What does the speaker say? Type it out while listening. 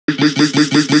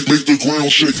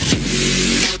ground shake.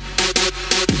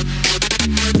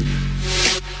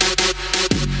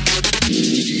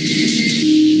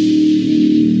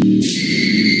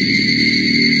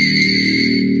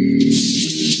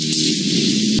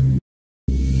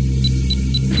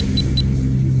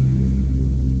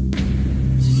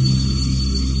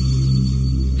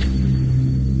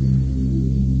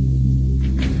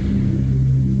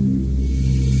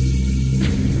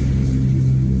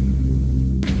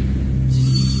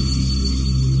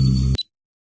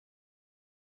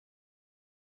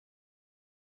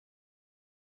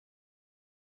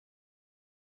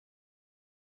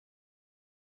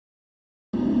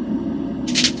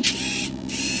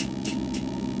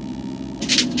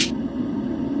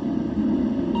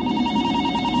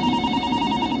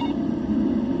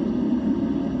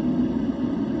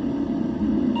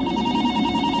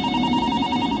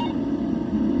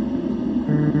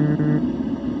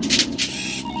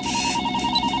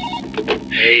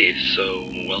 Hey, so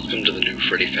welcome to the new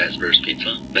Freddy Fazbear's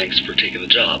Pizza. Thanks for taking the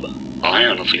job. I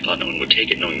honestly thought no one would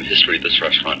take it knowing the history of this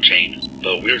restaurant chain,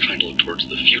 but we were trying to look towards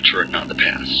the future and not the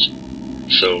past.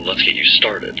 So let's get you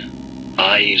started.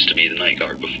 I used to be the night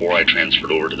guard before I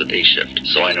transferred over to the day shift,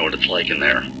 so I know what it's like in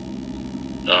there.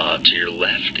 To your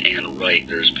left and right,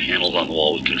 there's panels on the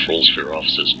wall with controls for your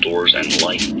office's doors and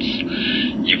lights.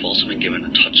 You've also been given a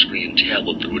touchscreen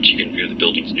tablet through which you can view the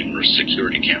building's numerous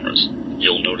security cameras.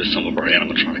 You'll notice some of our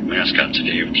animatronic mascots if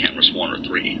you have cameras 1 or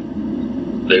 3.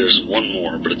 There's one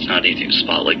more, but it's not easy to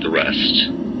spot like the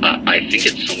rest. I think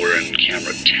it's somewhere in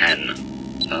camera 10.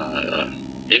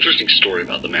 Interesting story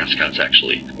about the mascots,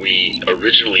 actually. We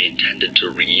originally intended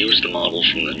to reuse the models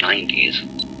from the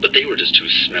 90s, but they were just too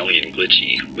smelly and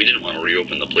glitchy. We didn't want to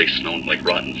reopen the place smelling like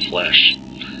rotten flesh.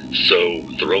 So,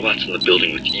 the robots in the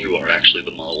building with you are actually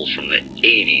the models from the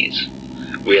 80s.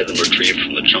 We had them retrieved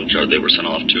from the junkyard they were sent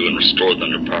off to and restored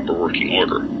them to proper working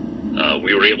order.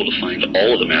 We were able to find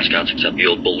all of the mascots except the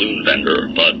old balloon vendor,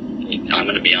 but I'm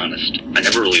going to be honest, I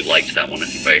never really liked that one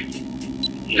anyway.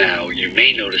 Now, you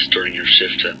may notice during your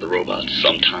shift that the robots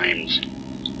sometimes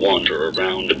wander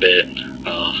around a bit.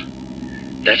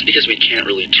 That's because we can't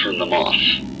really turn them off.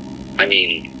 I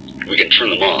mean, we can turn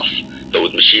them off, but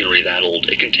with machinery that old,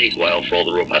 it can take a while for all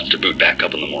the robots to boot back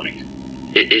up in the morning.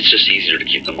 It's just easier to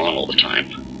keep them on all the time.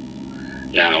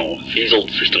 Now, these old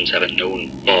systems have a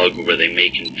known bug where they may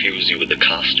confuse you with a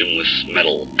costumeless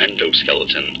metal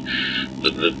endoskeleton.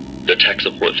 The tech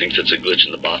support thinks it's a glitch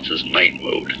in the bots' night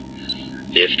mode.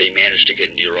 If they manage to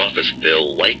get into your office,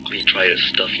 they'll likely try to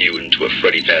stuff you into a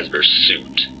Freddy Fazbear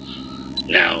suit.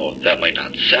 Now, that might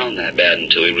not sound that bad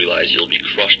until you realize you'll be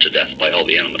crushed to death by all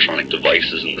the animatronic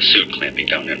devices in the suit clamping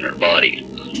down in their body.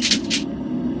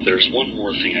 There's one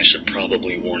more thing I should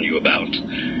probably warn you about.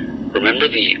 Remember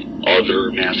the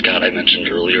other mascot I mentioned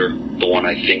earlier? The one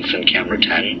I think's in camera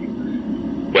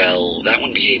 10? Well, that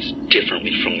one behaves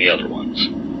differently from the other ones.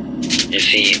 You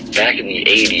see, back in the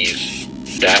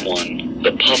 80s, that one,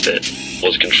 the puppet,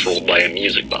 was controlled by a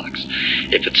music box.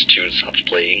 If its tune stopped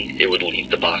playing, it would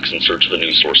leave the box in search of a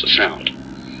new source of sound.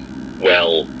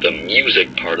 Well, the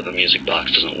music part of the music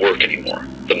box doesn't work anymore.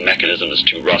 The mechanism is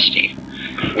too rusty.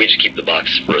 We just keep the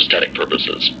box for aesthetic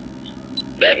purposes.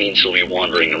 That means he'll be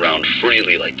wandering around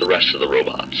freely like the rest of the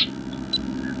robots.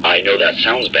 I know that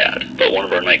sounds bad, but one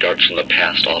of our night guards from the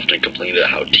past often complained about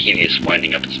how tedious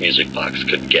winding up his music box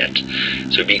could get,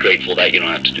 so be grateful that you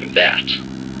don't have to do that.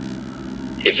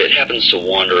 If it happens to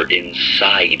wander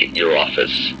inside your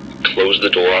office, close the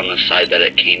door on the side that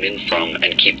it came in from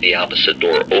and keep the opposite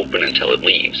door open until it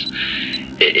leaves.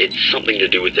 It's something to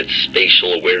do with its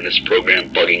spatial awareness program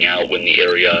bugging out when the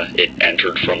area it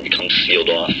entered from becomes sealed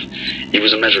off. It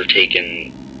was a measure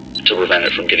taken to prevent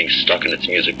it from getting stuck in its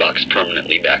music box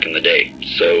permanently back in the day.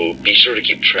 So be sure to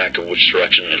keep track of which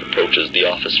direction it approaches the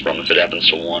office from if it happens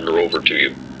to wander over to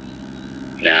you.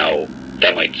 Now,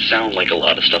 that might sound like a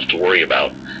lot of stuff to worry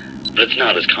about, but it's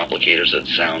not as complicated as it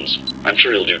sounds. I'm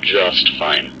sure you'll do just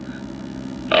fine.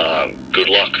 Good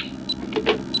luck.